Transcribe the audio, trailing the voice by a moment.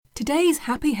Today's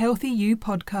Happy Healthy You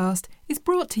podcast is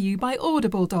brought to you by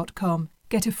Audible.com.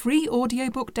 Get a free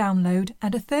audiobook download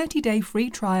and a 30-day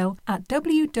free trial at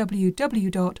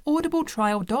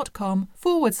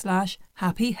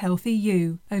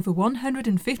www.audibletrial.com/happyhealthyyou. Over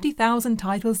 150,000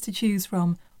 titles to choose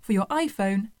from for your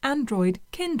iPhone, Android,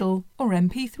 Kindle, or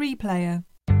MP3 player.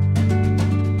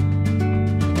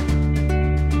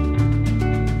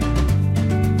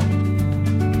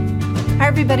 Hi,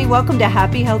 everybody. Welcome to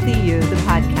Happy Healthy You, the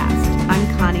podcast.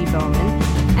 I'm Connie Bowman,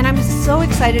 and I'm so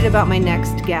excited about my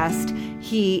next guest.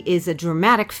 He is a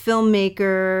dramatic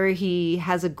filmmaker. He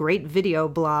has a great video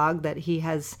blog that he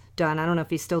has done. I don't know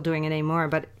if he's still doing it anymore,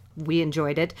 but we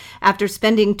enjoyed it. After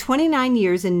spending 29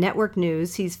 years in network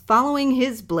news, he's following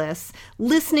his bliss,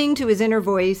 listening to his inner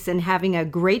voice, and having a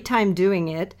great time doing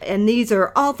it. And these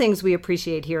are all things we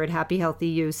appreciate here at Happy Healthy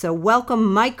You. So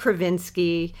welcome, Mike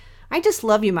Kravinsky. I just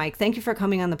love you, Mike. Thank you for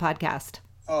coming on the podcast.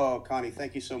 Oh, Connie,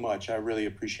 thank you so much. I really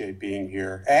appreciate being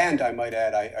here. And I might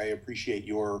add, I appreciate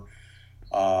your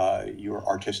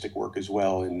artistic work as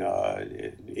well in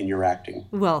your acting.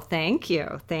 Well, thank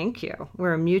you. Thank you.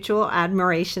 We're a mutual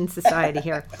admiration society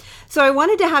here. So I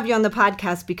wanted to have you on the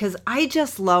podcast because I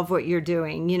just love what you're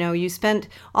doing. You know, you spent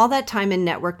all that time in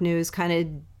network news kind of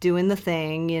doing the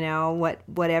thing, you know,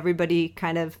 what everybody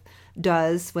kind of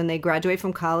does when they graduate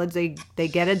from college. They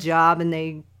get a job and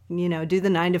they, you know, do the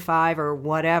 9 to 5 or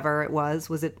whatever it was.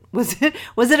 Was it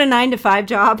a 9 to 5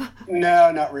 job?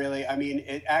 No, not really. I mean,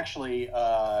 it actually,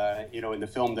 in the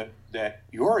film that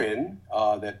you're in,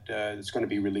 that's going to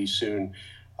be released soon,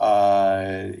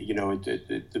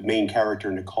 the main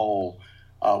character, Nicole,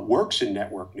 works in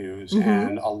network news, mm-hmm.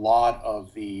 and a lot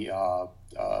of the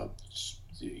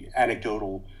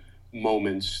anecdotal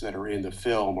moments that are in the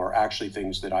film are actually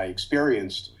things that I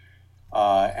experienced.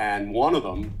 And one of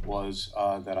them was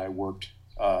that I worked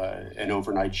an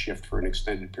overnight shift for an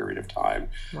extended period of time.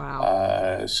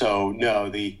 Wow. So no,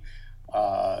 the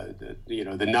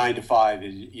 9 to 5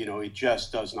 is, it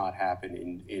just does not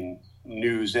happen in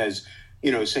news as,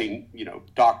 say,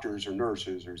 doctors or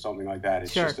nurses or something like that.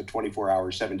 It's Sure. just a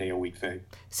 24-hour, 7-day-a-week thing.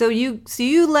 So you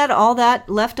left all that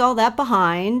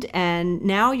behind, and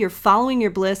now you're following your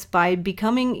bliss by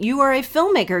you are a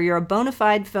filmmaker. You're a bona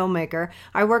fide filmmaker.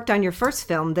 I worked on your first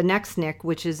film, The Next Nick,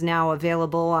 which is now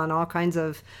available on all kinds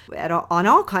of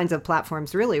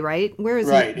platforms, really, right? Where is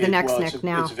right. The Next Nick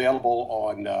now? It's available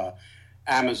on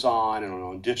Amazon and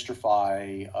on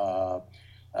Distrify,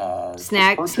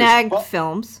 Snag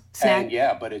Films.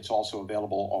 But it's also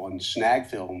available on Snag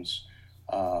Films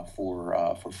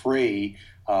for free.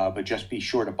 But just be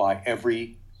sure to buy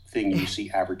everything you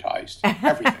see advertised.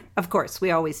 Everything. Of course,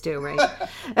 we always do, right?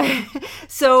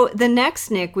 So The Next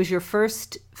Nick was your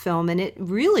first film, and it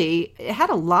had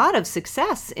a lot of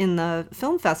success in the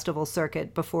film festival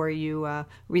circuit before you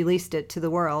released it to the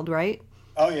world, right?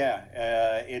 Oh yeah,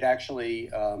 it actually.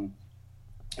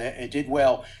 It did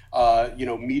well,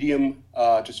 medium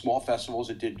to small festivals.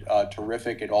 It did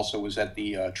terrific. It also was at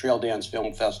the Trail Dance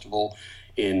Film Festival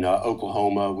in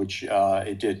Oklahoma, which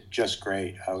it did just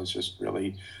great. I was just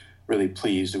really, really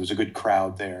pleased. There was a good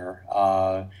crowd there.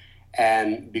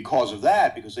 And because of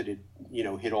that, because it had,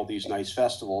 hit all these nice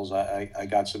festivals, I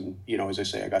got some, as I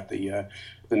say, I got the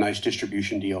nice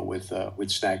distribution deal with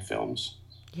Snag Films.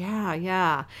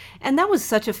 Yeah. And that was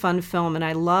such a fun film. And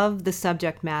I love the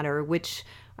subject matter, which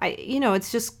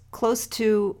it's just close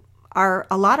to a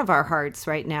lot of our hearts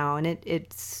right now. And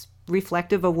it's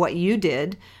reflective of what you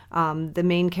did. The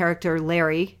main character,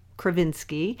 Larry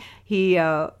Kravinsky, he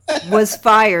was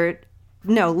fired.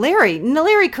 No, Larry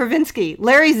Kravinsky,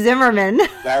 Larry Zimmerman.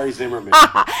 Larry Zimmerman.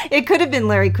 It could have been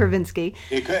Larry Kravinsky.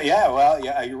 It could, yeah. Well,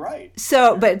 yeah, you're right.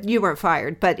 So, but you weren't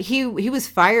fired. But he was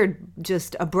fired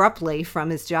just abruptly from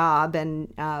his job,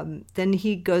 and then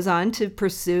he goes on to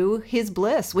pursue his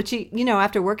bliss, which he,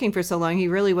 after working for so long, he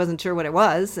really wasn't sure what it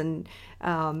was, and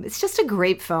it's just a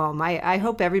great film. I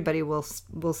hope everybody will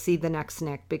see The Next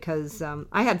Nick because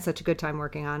I had such a good time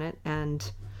working on it.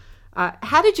 And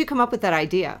how did you come up with that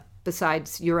idea?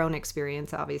 Besides your own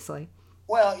experience, obviously.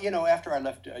 Well, after I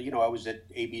left, I was at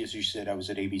as you said, I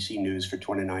was at ABC News for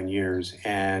 29 years.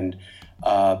 And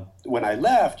when I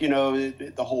left,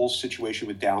 the whole situation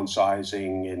with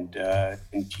downsizing and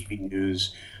TV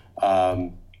news,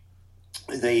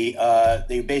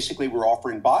 they basically were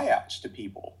offering buyouts to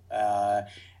people.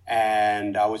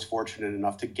 And I was fortunate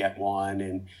enough to get one.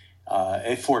 And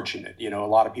fortunate, a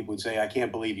lot of people would say, I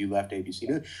can't believe you left ABC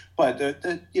News, but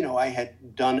I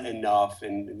had done enough,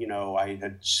 and I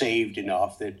had saved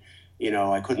enough that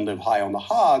I couldn't live high on the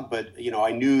hog, but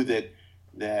I knew that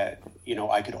that,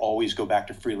 I could always go back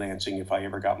to freelancing if I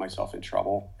ever got myself in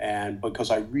trouble. And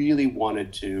because I really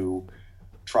wanted to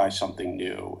try something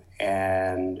new.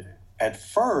 And at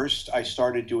first I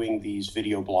started doing these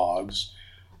video blogs,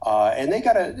 and they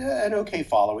got an okay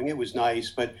following. It was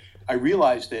nice, but I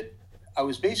realized that I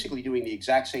was basically doing the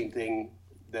exact same thing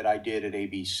that I did at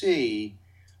ABC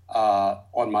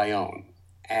on my own.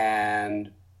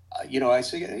 And, I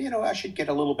said, I should get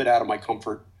a little bit out of my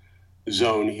comfort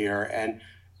zone here. And,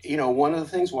 one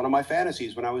of my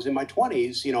fantasies when I was in my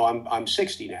 20s, I'm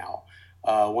 60 now.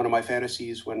 One of my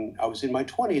fantasies when I was in my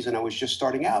 20s and I was just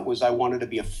starting out was I wanted to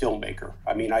be a filmmaker.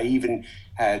 I mean, I even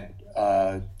had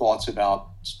thoughts about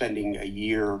spending a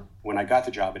year when I got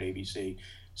the job at ABC,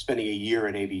 spending a year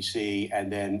at ABC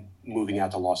and then moving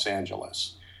out to Los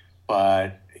Angeles.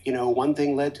 But, one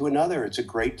thing led to another. It's a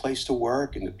great place to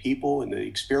work, and the people and the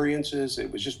experiences,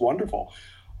 it was just wonderful.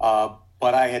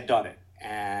 But I had done it.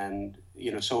 And,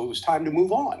 so it was time to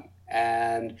move on.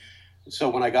 And so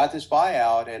when I got this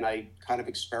buyout and I kind of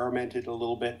experimented a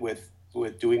little bit with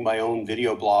doing my own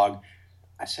video blog,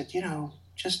 I said,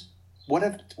 just what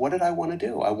did I want to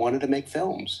do? I wanted to make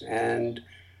films. And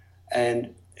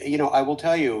I will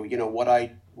tell you, what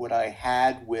I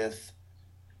had with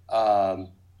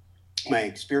my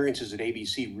experiences at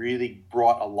ABC really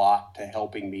brought a lot to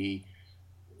helping me,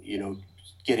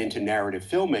 get into narrative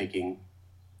filmmaking.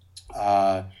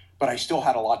 But I still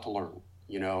had a lot to learn,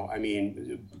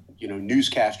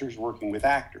 newscasters working with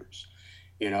actors,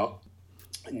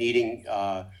 needing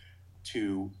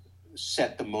to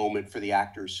set the moment for the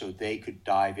actors so they could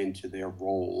dive into their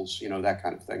roles, that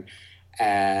kind of thing.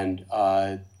 And,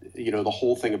 the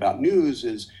whole thing about news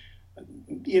is,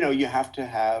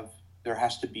 there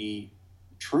has to be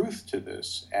truth to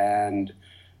this. And,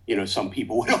 some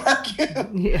people would argue,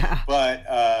 but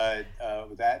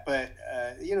with that. But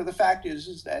the fact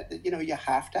is that you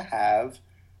have to have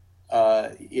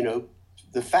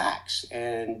the facts,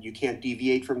 and you can't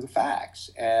deviate from the facts.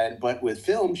 But with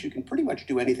films, you can pretty much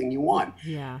do anything you want.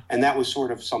 Yeah. And that was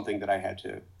sort of something that I had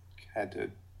to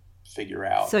figure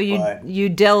out. So you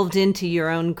delved into your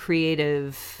own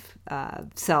creative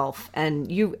self, and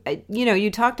you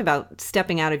talked about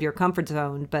stepping out of your comfort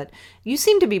zone, but you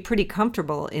seem to be pretty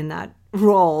comfortable in that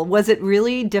role. Was it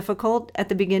really difficult at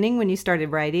the beginning when you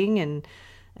started writing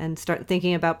and start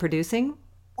thinking about producing?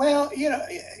 Well,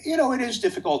 it is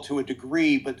difficult to a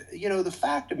degree, but the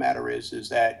fact of the matter is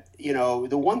that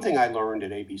the one thing I learned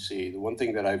at ABC, the one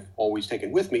thing that I've always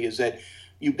taken with me is that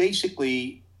you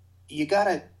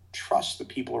gotta trust the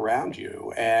people around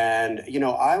you. And,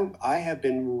 I have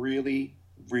been really,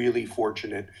 really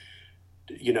fortunate,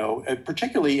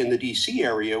 particularly in the DC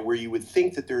area where you would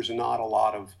think that there's not a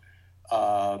lot of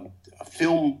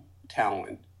film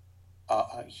talent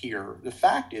here. The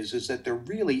fact is that there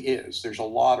really is. There's a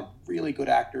lot of really good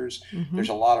actors. Mm-hmm. There's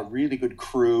a lot of really good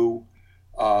crew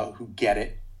who get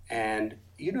it. And,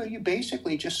 you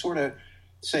basically just sort of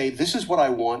say, this is what I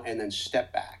want, and then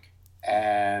step back.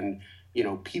 And,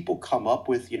 people come up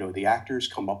with, the actors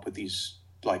come up with these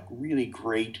like really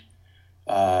great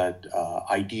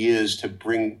ideas to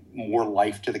bring more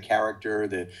life to the character,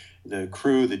 the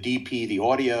crew, the DP, the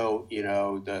audio,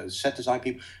 the set design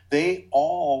people, they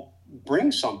all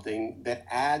bring something that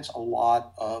adds a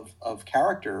lot of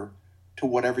character to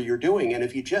whatever you're doing. And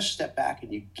if you just step back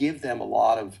and you give them a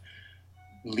lot of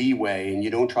leeway and you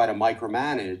don't try to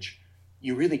micromanage,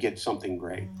 you really get something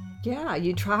great. Yeah,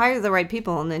 you hire the right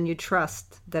people and then you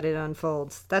trust that it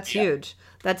unfolds. That's huge.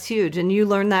 That's huge. And you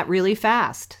learn that really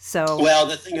fast. So well,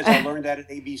 the thing is, I learned that at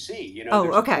ABC.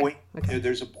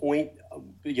 There's a point,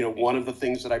 one of the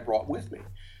things that I brought with me,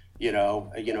 you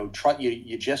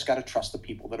just got to trust the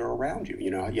people that are around you.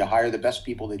 You hire the best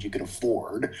people that you can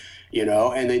afford,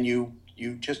 and then you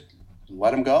just let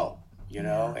them go,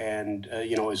 and,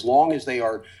 as long as they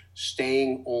are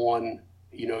staying on,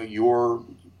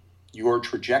 your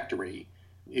trajectory,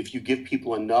 if you give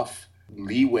people enough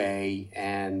leeway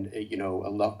and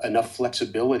enough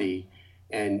flexibility,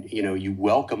 and you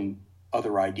welcome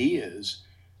other ideas,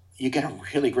 you get a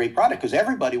really great product, because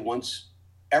everybody wants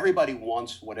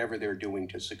whatever they're doing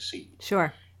to succeed.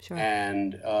 Sure.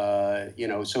 And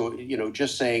so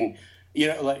just saying,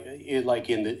 like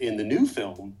in the new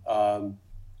film,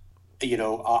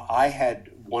 I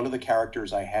had one of the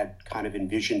characters I had kind of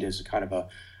envisioned as a kind of a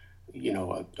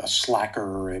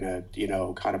slacker and a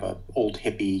kind of a old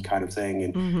hippie kind of thing.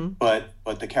 And, mm-hmm. but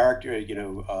the character,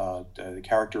 the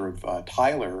character of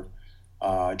Tyler,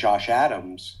 Josh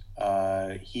Adams,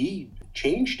 he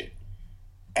changed it,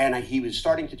 and he was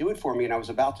starting to do it for me, and I was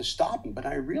about to stop him, but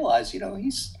I realized,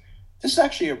 this is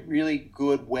actually a really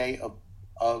good way of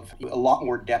of a lot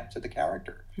more depth to the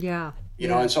character. Yeah. You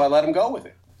know, and so I let him go with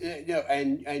it. You know,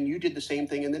 and you did the same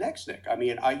thing in The Next Nick. I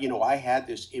mean, I had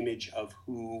this image of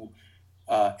who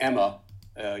Emma,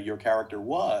 your character,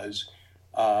 was,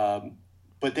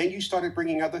 but then you started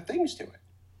bringing other things to it,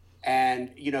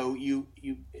 and you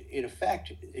in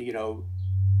effect,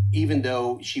 even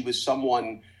though she was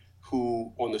someone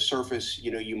who, on the surface,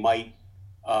 you might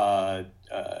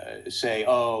say,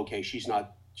 oh, okay, she's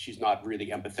not really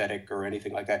empathetic or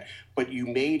anything like that, but you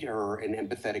made her an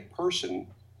empathetic person.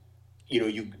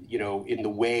 In the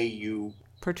way you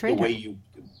portrayed the way her. you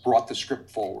brought the script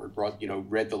forward,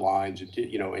 read the lines,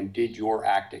 and did your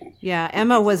acting. Yeah,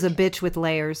 Emma was a bitch with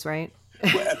layers, right?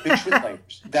 Well, a bitch with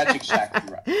layers. That's exactly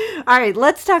right. All right,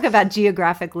 let's talk about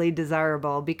Geographically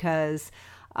Desirable, because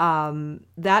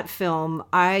that film,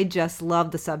 I just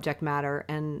love the subject matter,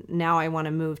 and now I want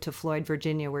to move to Floyd,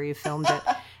 Virginia, where you filmed it.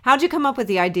 How'd you come up with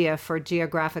the idea for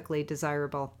Geographically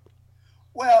Desirable?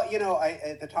 Well,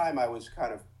 at the time I was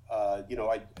kind of,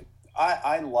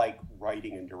 I like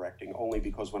writing and directing only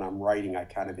because when I'm writing, I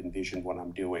kind of envision what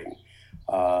I'm doing.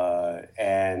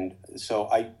 And so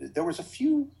there was a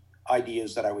few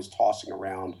ideas that I was tossing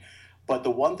around, but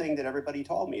the one thing that everybody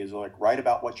told me is, like, write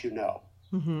about what you know.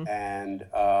 Mm-hmm.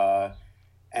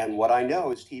 And what I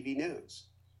know is TV news.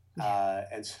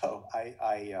 And so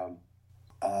I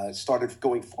started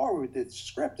going forward with the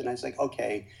script, and I was like,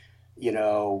 okay,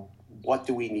 what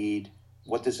do we need?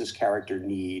 What does this character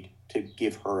need to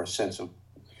give her a sense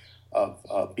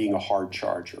of being a hard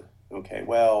charger? Okay,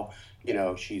 well,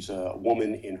 she's a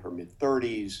woman in her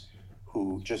mid-30s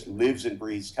who just lives and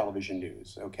breathes television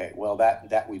news. Okay, well,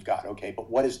 that we've got. Okay, but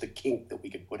what is the kink that we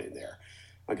could put in there?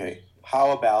 Okay,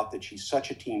 how about that she's such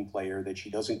a team player that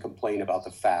she doesn't complain about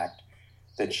the fact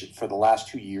that for the last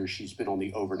 2 years she's been on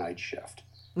the overnight shift.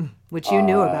 Which you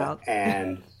knew about.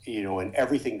 And, and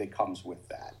everything that comes with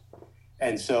that.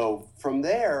 And so from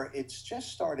there, it's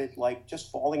just started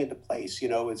just falling into place.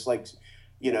 It's like,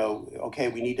 okay,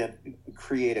 we need to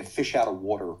create a fish out of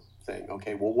water thing.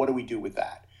 Okay, well, what do we do with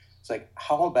that? It's like,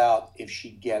 how about if she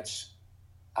gets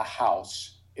a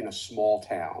house in a small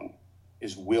town,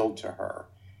 is willed to her,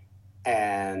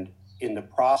 and in the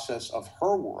process of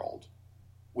her world,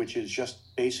 which is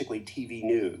just basically TV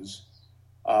news,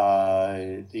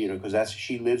 because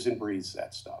she lives and breathes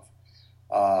that stuff.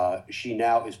 She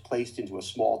now is placed into a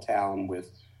small town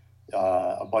with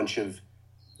a bunch of,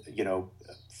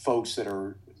 folks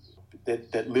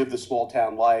that live the small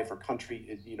town life or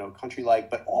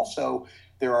country-like, but also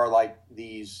there are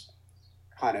these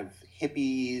kind of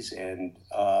hippies and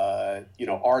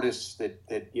artists that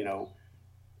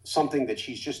something that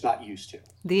she's just not used to.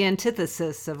 The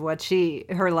antithesis of what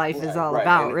her life is all right.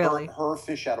 about, and really. Her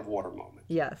fish out of water moment.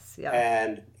 Yes, yeah.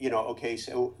 And okay,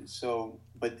 so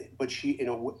but she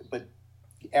but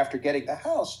after getting the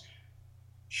house,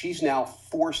 she's now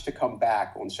forced to come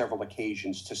back on several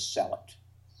occasions to sell it.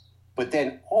 But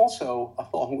then also,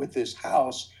 along with this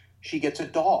house, she gets a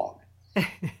dog.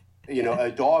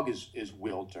 A dog is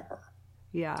willed to her.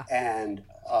 Yeah. And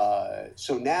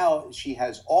so now she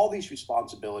has all these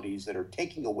responsibilities that are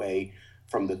taking away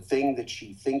from the thing that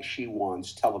she thinks she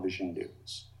wants, television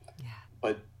news. Yeah.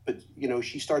 But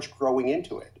she starts growing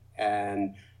into it,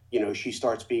 and she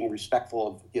starts being respectful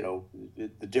of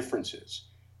the differences.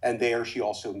 And there she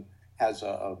also has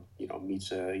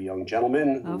meets a young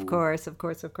gentleman. Of course.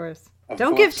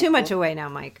 Don't give too much away now,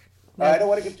 Mike. I don't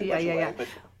want to give too much away. But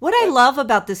what I love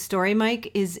about this story, Mike,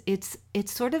 is it's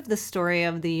sort of the story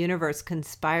of the universe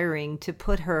conspiring to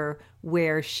put her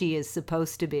where she is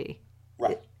supposed to be.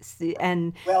 Right.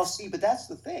 But that's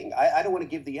the thing. I don't want to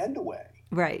give the end away.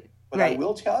 Right. But right. I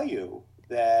will tell you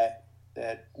that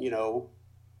there's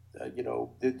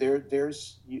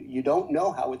you don't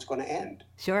know how it's going to end.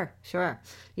 Sure.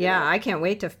 Yeah, I can't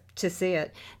wait to see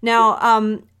it.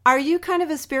 Now, are you kind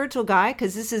of a spiritual guy?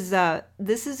 Because this is a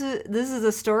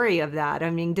story of that.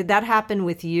 I mean, did that happen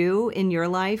with you in your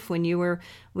life when you were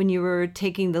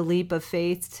taking the leap of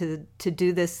faith to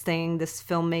do this thing, this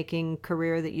filmmaking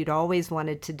career that you'd always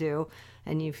wanted to do,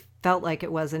 and you felt like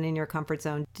it wasn't in your comfort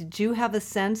zone? Did you have a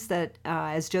sense that,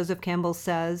 as Joseph Campbell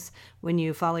says, when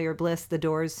you follow your bliss, the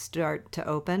doors start to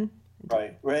open?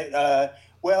 Right. I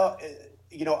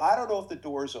don't know if the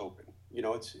doors open.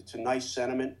 It's a nice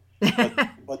sentiment.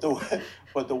 But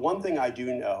the one thing I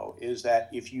do know is that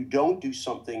if you don't do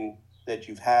something that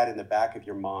you've had in the back of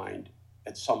your mind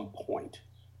at some point,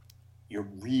 you're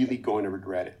really going to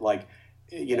regret it.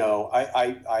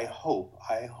 I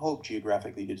hope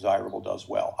Geographically Desirable does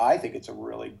well. I think it's a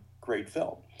really great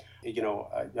film.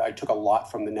 I took a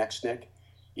lot from The Next Nick,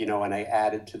 and I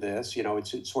added to this.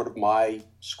 It's sort of my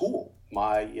school.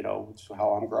 it's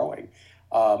how I'm growing.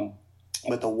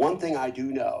 But the one thing I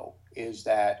do know is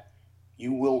that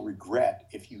you will regret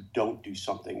if you don't do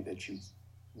something that you've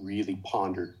really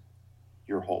pondered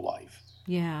your whole life.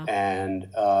 Yeah. And,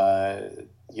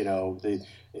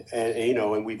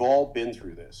 and we've all been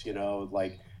through this,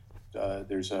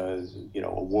 there's a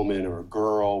woman or a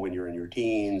girl when you're in your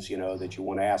teens, that you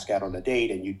want to ask out on a date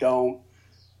and you don't,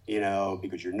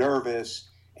 because you're nervous,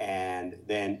 and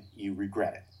then you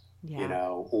regret it,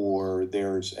 or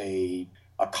there's a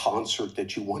concert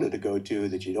that you wanted to go to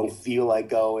that you don't feel like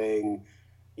going,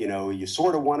 you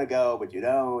sort of want to go, but you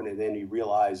don't. And then you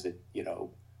realize that,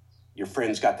 your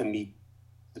friends got to meet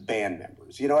the band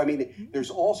members. There's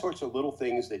all sorts of little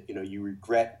things that, you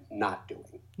regret not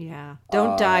doing. Yeah.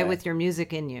 Don't die with your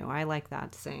music in you. I like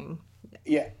that saying.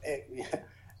 Yeah.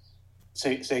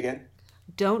 Say again.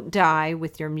 Don't die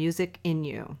with your music in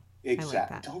you.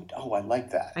 Exactly. I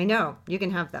like that. I know. You can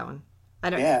have that one. I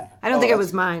don't think it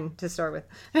was mine to start with.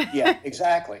 Yeah,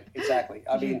 exactly.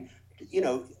 I mean,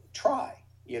 try.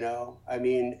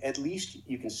 At least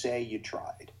you can say you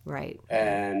tried. Right.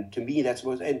 And to me,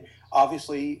 and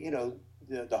obviously,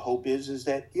 the hope is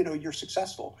that, you're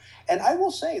successful. And I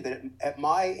will say that at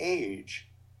my age,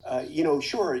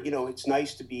 sure, it's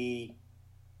nice to be,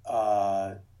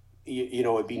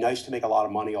 it'd be nice to make a lot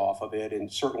of money off of it.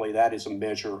 And certainly that is a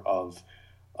measure of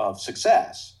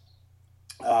success.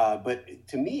 But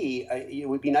to me, it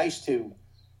would be nice to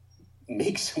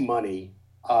make some money,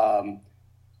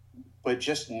 but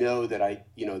just know that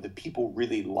the people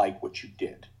really like what you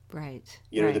did. Right.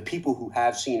 The people who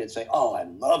have seen it say, "Oh, I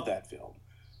love that film."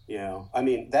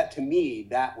 That to me,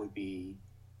 that would be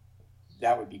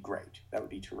great. That would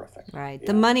be terrific. Right.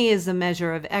 The money is a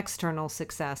measure of external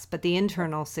success, but the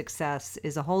internal success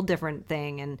is a whole different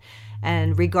thing.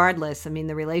 And regardless,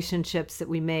 the relationships that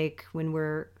we make when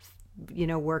we're,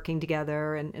 working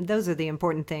together, and those are the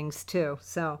important things too.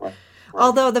 So, right.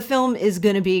 Although the film is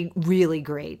going to be really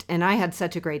great, and I had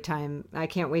such a great time, I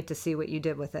can't wait to see what you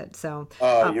did with it. So,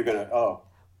 Connie,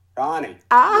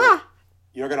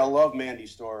 you're gonna love Mandy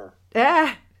Storer.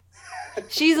 Yeah,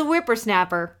 she's a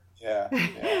whippersnapper. Yeah.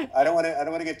 I don't want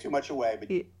to get too much away, but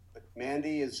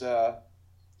Mandy is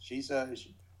she's a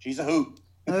hoot.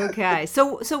 Okay,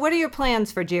 so what are your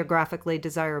plans for Geographically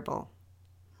Desirable?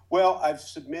 Well, I've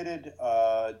submitted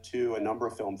to a number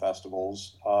of film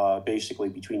festivals, basically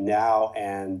between now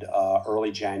and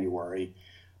early January.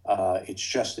 It's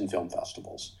just in film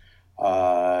festivals,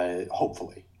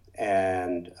 hopefully.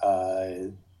 And,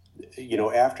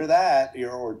 after that,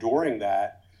 or during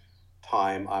that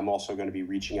time, I'm also going to be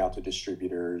reaching out to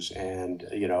distributors. And,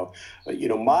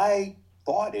 my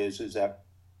thought is that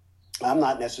I'm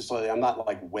not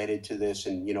like wedded to this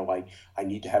and, I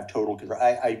need to have total control.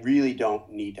 I really don't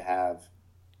need to have,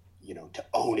 to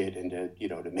own it and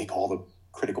to make all the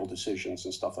critical decisions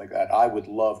and stuff like that. I would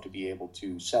love to be able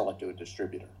to sell it to a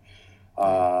distributor,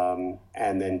 and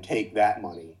then take that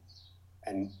money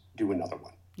and do another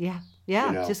one. Yeah.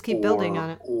 Just keep building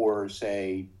on it. Or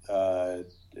say,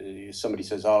 somebody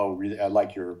says, "Oh, really, I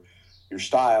like your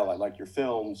style. I like your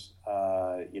films.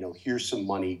 Here's some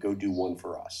money. Go do one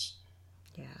for us."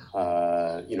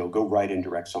 Yeah. Go write and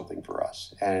direct something for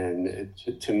us. And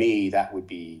to me, that would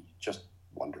be just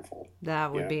wonderful.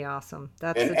 That would be awesome.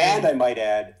 And I might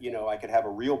add, I could have a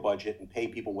real budget and pay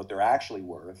people what they're actually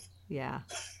worth. Yeah.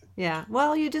 Yeah.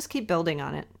 Well, you just keep building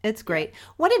on it. It's great.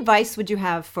 What advice would you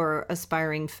have for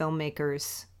aspiring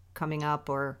filmmakers coming up,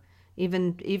 or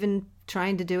even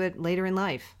trying to do it later in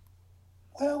life?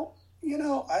 Well,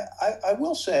 I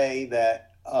will say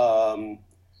that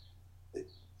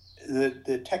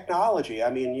the technology,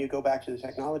 you go back to the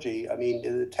technology,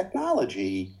 the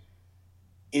technology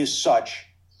is such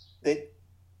that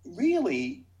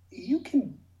really you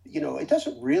can, it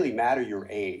doesn't really matter your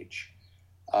age.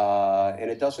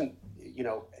 And it doesn't,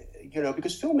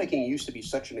 because filmmaking used to be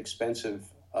such an expensive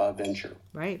venture.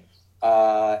 Right.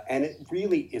 And it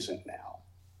really isn't now.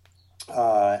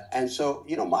 And so,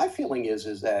 my feeling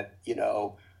is that,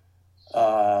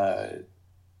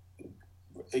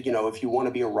 if you want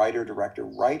to be a writer, director,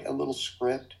 write a little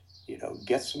script,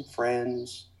 get some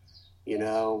friends,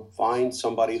 find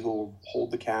somebody who will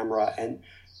hold the camera and,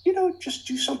 just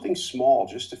do something small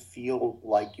just to feel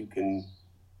like you can,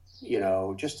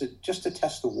 just to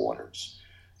test the waters.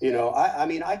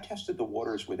 I tested the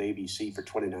waters with ABC for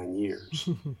 29 years,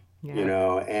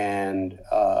 Yeah. And,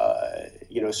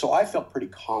 so I felt pretty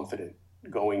confident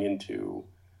going into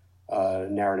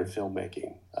narrative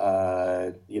filmmaking,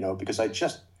 because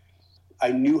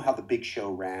I knew how the big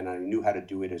show ran. I knew how to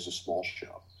do it as a small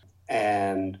show.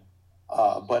 And,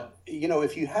 but,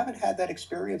 if you haven't had that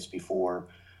experience before,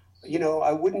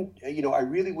 I wouldn't, I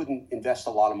really wouldn't invest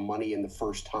a lot of money in the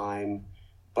first time,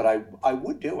 but I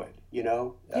would do it,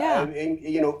 Yeah.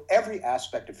 every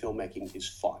aspect of filmmaking is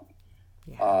fun.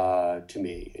 Yeah. To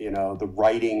me, the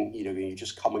writing, you're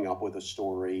just coming up with a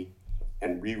story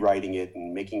and rewriting it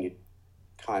and making it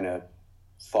kind of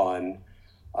fun.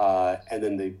 And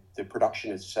then the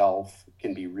production itself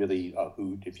can be really a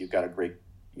hoot if you've got a great,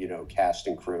 cast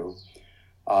and crew.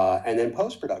 And then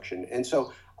post-production. And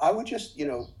so I would just,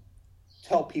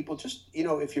 tell people just,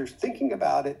 if you're thinking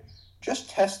about it,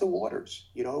 just test the waters,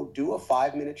 do a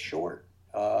 5-minute short.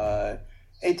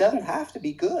 It doesn't have to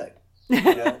be good,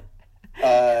 it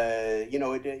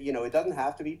doesn't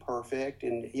have to be perfect,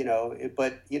 and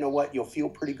but you know what, you'll feel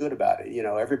pretty good about it.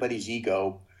 Everybody's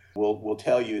ego will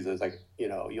tell you that, like,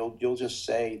 you'll just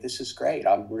say, this is great,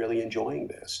 I'm really enjoying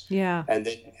this. Yeah. And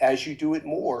then as you do it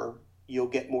more, you'll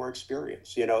get more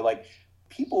experience. Like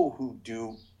people who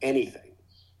do anything,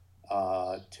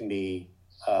 to me,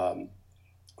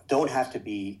 don't have to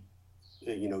be,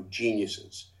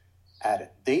 geniuses at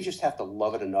it. They just have to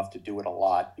love it enough to do it a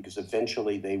lot, because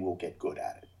eventually they will get good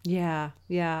at it. Yeah.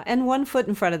 Yeah. And one foot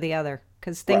in front of the other,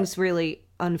 because things really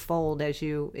unfold if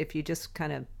you just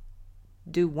kind of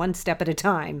do one step at a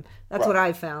time. That's what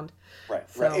I've found. Right.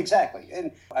 Exactly.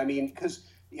 And I mean, because,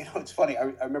 it's funny.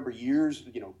 I remember years,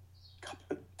 a couple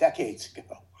of decades ago,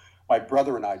 my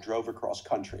brother and I drove across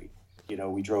country.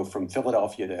 We drove from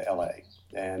Philadelphia to LA.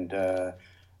 And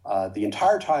the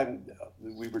entire time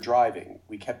we were driving,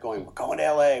 we kept going, we're going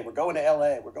to LA, we're going to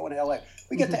LA, we're going to LA.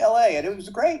 We get to LA, and it was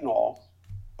great and all.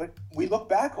 But we look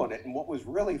back on it, and what was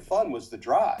really fun was the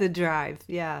drive. The drive,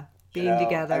 yeah. Being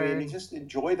together. I mean, you just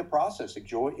enjoy the process,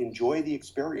 enjoy the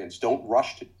experience. Don't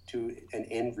rush to an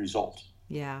end result.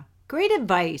 Yeah. Great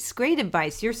advice. Great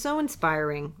advice. You're so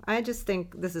inspiring. I just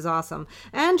think this is awesome.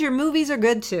 And your movies are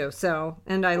good too.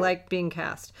 And I like being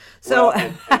cast. So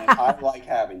well, and I like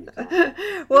having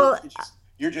you. Well,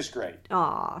 you're just great.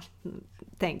 Aw,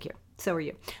 thank you. So are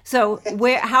you. So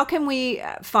how can we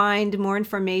find more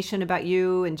information about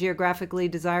you and Geographically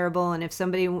Desirable? And if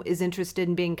somebody is interested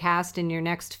in being cast in your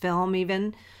next film,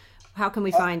 even, how can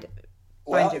we find you?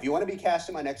 If you want to be cast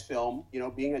in my next film,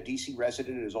 being a DC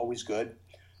resident is always good.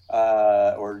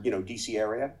 Or DC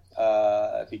area,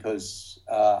 because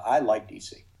I like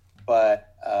DC.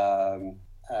 But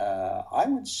I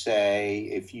would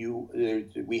say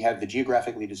we have the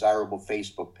Geographically Desirable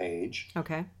Facebook page.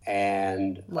 Okay.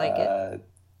 And like it.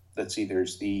 Let's see,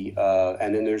 there's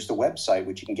and then there's the website,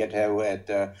 which you can get to at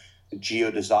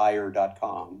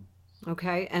geodesire.com.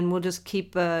 Okay, and we'll just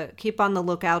keep on the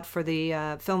lookout for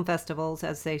the film festivals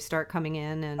as they start coming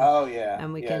in, and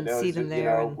and we can see them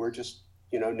there. We're just.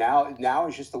 Now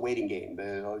is just the waiting game.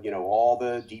 All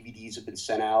the DVDs have been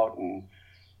sent out,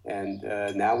 and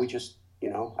now we just,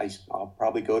 I'll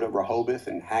probably go to Rehoboth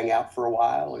and hang out for a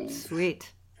while. And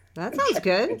sweet, that sounds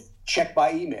good. Check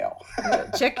by email.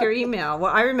 Check your email.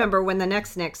 Well, I remember when the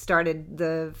Next started,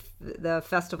 the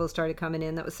festival started coming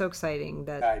in. That was so exciting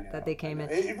that they came in.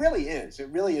 It really is. It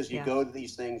really is. You go to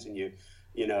these things, and you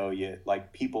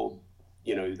like people.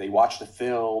 They watch the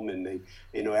film, and they,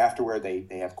 afterward they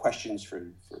have questions for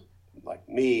like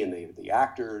me and the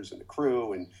actors and the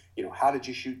crew, and how did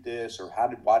you shoot this, or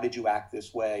why did you act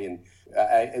this way, and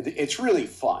it's really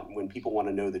fun when people want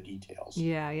to know the details.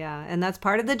 Yeah, and that's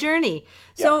part of the journey.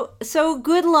 So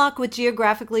good luck with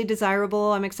Geographically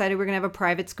Desirable. I'm excited. We're gonna have a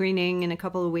private screening in a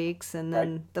couple of weeks, and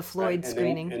then the Floyd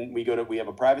screening. And we have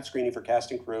a private screening for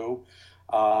cast and crew.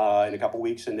 In a couple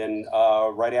weeks, and then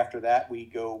right after that, we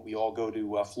all go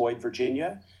to Floyd,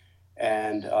 Virginia,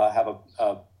 and have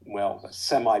a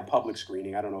semi-public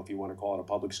screening. I don't know if you want to call it a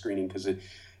public screening, because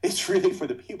it's really for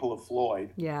the people of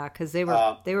Floyd. Yeah, because they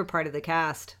were part of the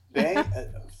cast.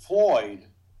 Floyd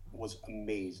was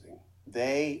amazing.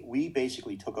 We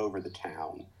basically took over the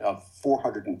town of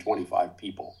 425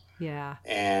 people. Yeah,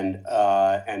 and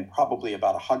probably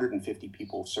about 150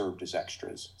 people served as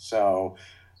extras. So.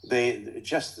 They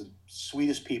just the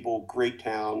sweetest people, great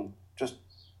town, just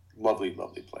lovely,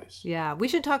 lovely place. Yeah, we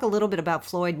should talk a little bit about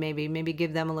Floyd. Maybe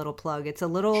give them a little plug. It's a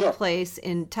little place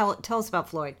in. Tell us about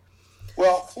Floyd.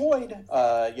 Well, Floyd,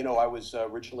 I was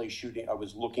originally shooting. I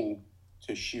was looking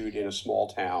to shoot in a small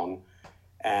town,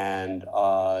 and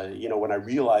when I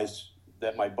realized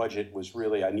that my budget was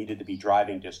really, I needed to be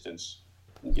driving distance,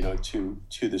 to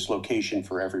this location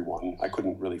for everyone. I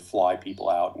couldn't really fly people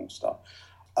out and stuff.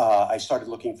 I started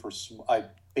looking I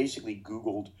basically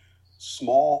Googled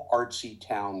small artsy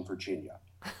town, Virginia.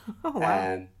 Oh,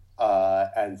 wow.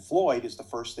 And Floyd is the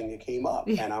first thing that came up.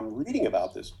 Yeah. And I'm reading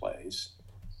about this place,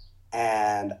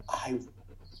 and I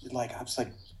was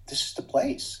like, this is the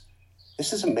place.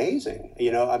 this is amazing.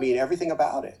 You know, I mean, everything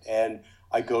about it. And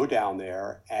I go down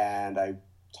there and I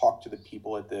talk to the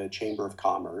people at the Chamber of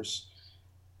Commerce.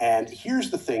 And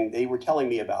here's the thing, they were telling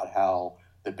me about how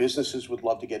the businesses would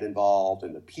love to get involved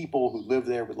and the people who live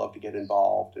there would love to get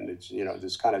involved. And it's, you know,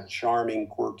 this kind of charming,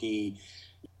 quirky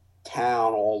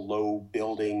town, all low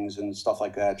buildings and stuff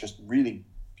like that, just really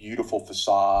beautiful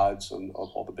facades of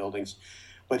all the buildings.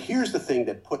 But here's the thing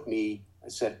that put me, I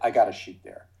said, I got to shoot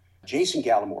there. Jason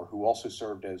Gallimore, who also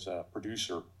served as a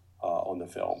producer on the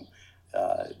film,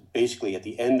 basically at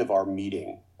the end of our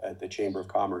meeting at the Chamber of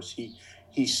Commerce,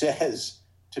 he says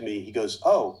to me, he goes,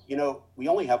 oh, you know, we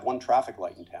only have one traffic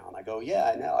light in town. I go,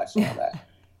 yeah, I know, I saw that.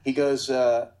 He goes,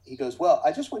 well,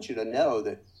 I just want you to know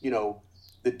that, you know,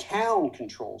 the town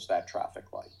controls that traffic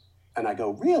light. And I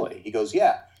go, really? He goes,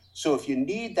 yeah. So if you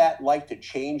need that light to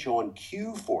change on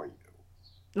cue for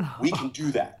you, we can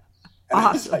do that. And awesome.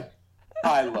 I was like,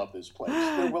 I love this place.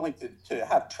 They're willing to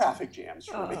have traffic jams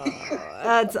for me.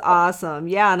 That's awesome.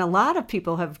 Yeah, and a lot of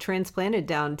people have transplanted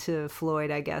down to Floyd,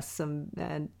 I guess,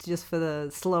 just for the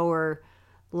slower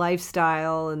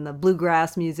lifestyle and the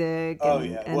bluegrass music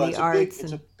and the arts.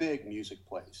 It's a big music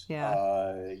place.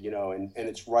 Yeah. You know, and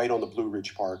it's right on the Blue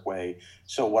Ridge Parkway.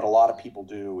 So what a lot of people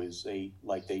do is they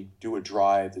do a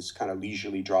drive, this kind of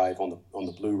leisurely drive on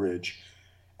the Blue Ridge,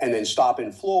 and then stop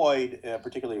in Floyd,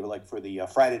 particularly like for the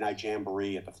Friday Night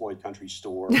Jamboree at the Floyd Country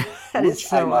Store, which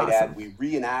so I might awesome. add, we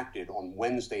reenacted on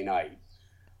Wednesday night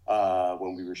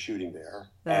when we were shooting there.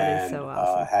 That is so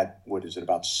awesome. Had,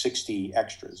 about 60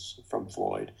 extras from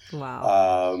Floyd.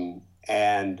 Wow.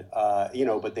 You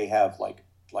know, but they have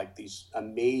like these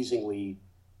amazingly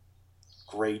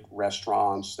great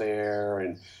restaurants there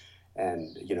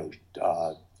and you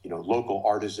know, local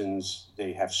artisans.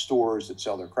 They have stores that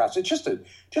sell their crafts. It's just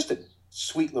a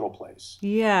sweet little place.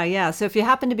 Yeah. So if you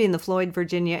happen to be in the Floyd,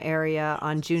 Virginia area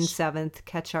on June 7th,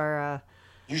 catch our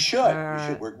you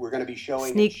should. We're going to be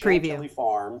showing sneak at preview. Chantilly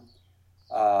Farm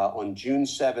on June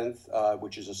 7th,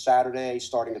 which is a Saturday,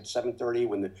 starting at 7:30.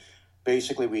 When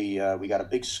we got a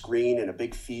big screen and a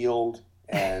big field,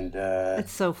 and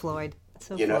it's so Floyd.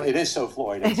 You know, it is so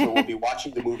Floyd, and so we'll be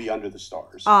watching the movie Under the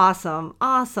Stars. Awesome.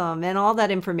 And all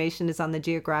that information is on the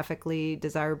Geographically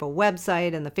Desirable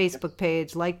website and the Facebook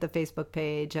page. Like the Facebook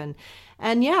page, and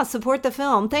yeah, support the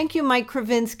film. Thank you, Mike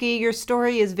Kravinsky. Your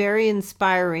story is very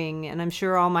inspiring, and I'm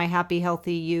sure all my Happy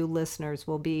Healthy You listeners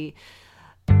will be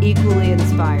equally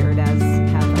inspired as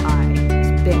have I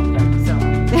been. So,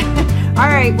 all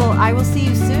right. Well, I will see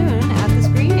you soon at the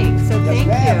screening. So thank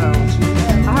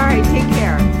you. All All right. Take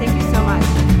care. Thank you so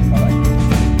much.